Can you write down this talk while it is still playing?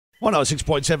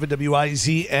106.7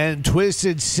 WIZN.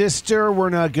 Twisted Sister.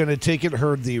 We're not going to take it.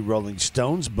 Heard the Rolling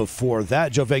Stones before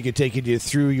that. Joe Vega taking you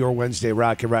through your Wednesday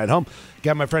rocket ride home.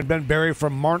 Got my friend Ben Berry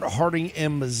from Martin Harding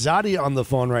and Mazzotti on the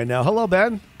phone right now. Hello,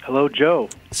 Ben. Hello, Joe.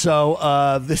 So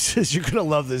you're going to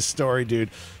love this story,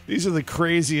 dude. These are the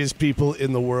craziest people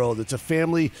in the world. It's a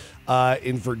family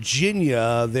in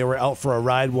Virginia. They were out for a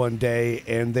ride one day,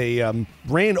 and they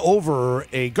ran over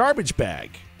a garbage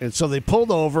bag. And so they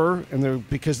pulled over, and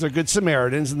because they're good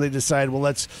Samaritans, and they decided, well,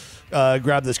 let's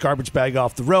grab this garbage bag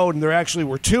off the road. And there actually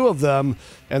were two of them,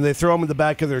 and they throw them in the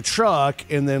back of their truck,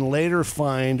 and then later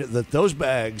find that those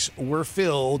bags were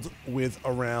filled with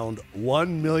around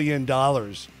 $1 million.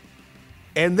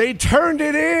 And they turned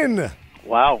it in.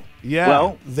 Wow. Yeah,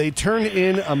 well, they turned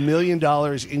in $1 million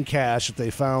in cash that they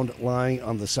found lying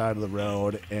on the side of the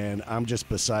road, and I'm just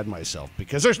beside myself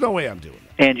because there's no way I'm doing it.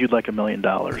 And you'd like $1 million,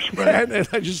 right? and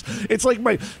it's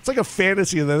like a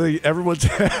fantasy that everyone's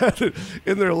had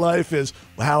in their life is,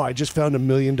 wow, I just found $1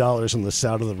 million on the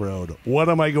side of the road. What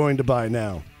am I going to buy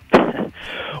now?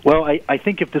 Well, I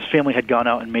think if this family had gone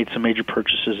out and made some major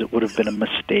purchases, it would have been a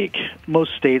mistake.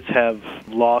 Most states have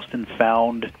lost and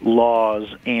found laws,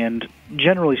 and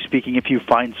generally speaking, if you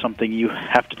find something, you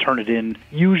have to turn it in,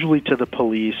 usually to the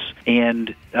police,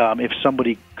 and if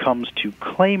somebody comes to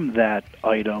claim that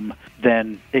item,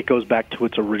 then it goes back to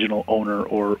its original owner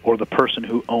or the person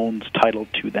who owns title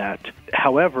to that.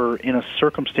 However, in a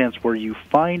circumstance where you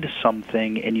find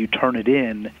something and you turn it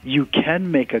in, you can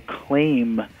make a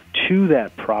claim to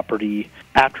that property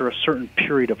after a certain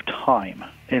period of time.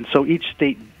 And so each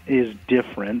state is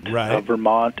different. Right.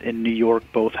 Vermont and New York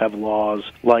both have laws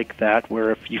like that,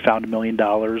 where if you found $1 million,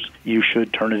 you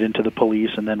should turn it into the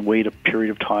police and then wait a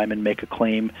period of time and make a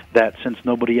claim that since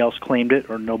nobody else claimed it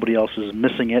or nobody else is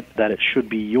missing it, that it should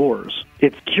be yours.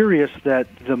 It's curious that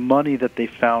the money that they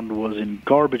found was in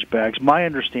garbage bags. My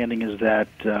understanding is that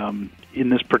in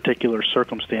this particular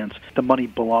circumstance, the money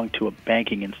belonged to a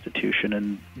banking institution,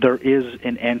 and there is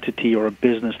an entity or a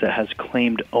business that has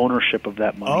claimed ownership of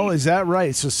that money. Oh, is that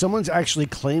right? So someone's actually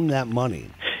claimed that money.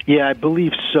 Yeah, I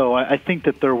believe so. I think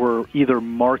that there were either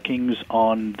markings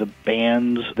on the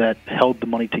bands that held the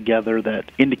money together that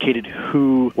indicated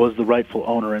who was the rightful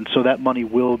owner, and so that money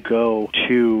will go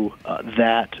to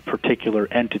that particular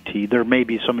entity. There may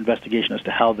be some investigation as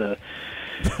to how the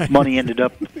money ended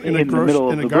up in the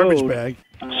middle of the garbage road. Bag.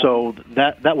 So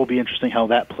that will be interesting how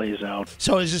that plays out.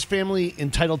 So is this family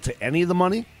entitled to any of the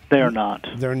money? They are not.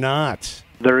 They're not.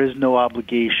 There is no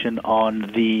obligation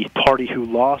on the party who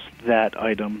lost that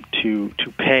item to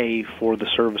pay for the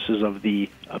services of the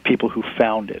people who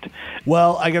found it.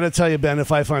 Well, I got to tell you, Ben,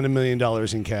 if I find $1 million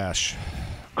in cash,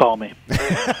 call me.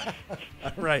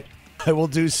 All right. I will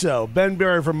do so. Ben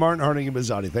Berry from Martin Harding and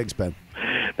Mazzotti. Thanks, Ben.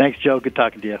 Thanks, Joe. Good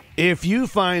talking to you. If you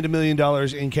find $1 million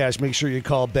in cash, make sure you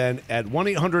call Ben at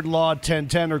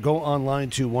 1-800-LAW-1010 or go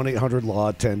online to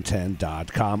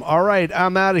 1-800-LAW-1010.com. All right,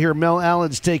 I'm out of here. Mel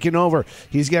Allen's taking over.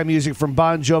 He's got music from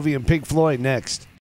Bon Jovi and Pink Floyd next.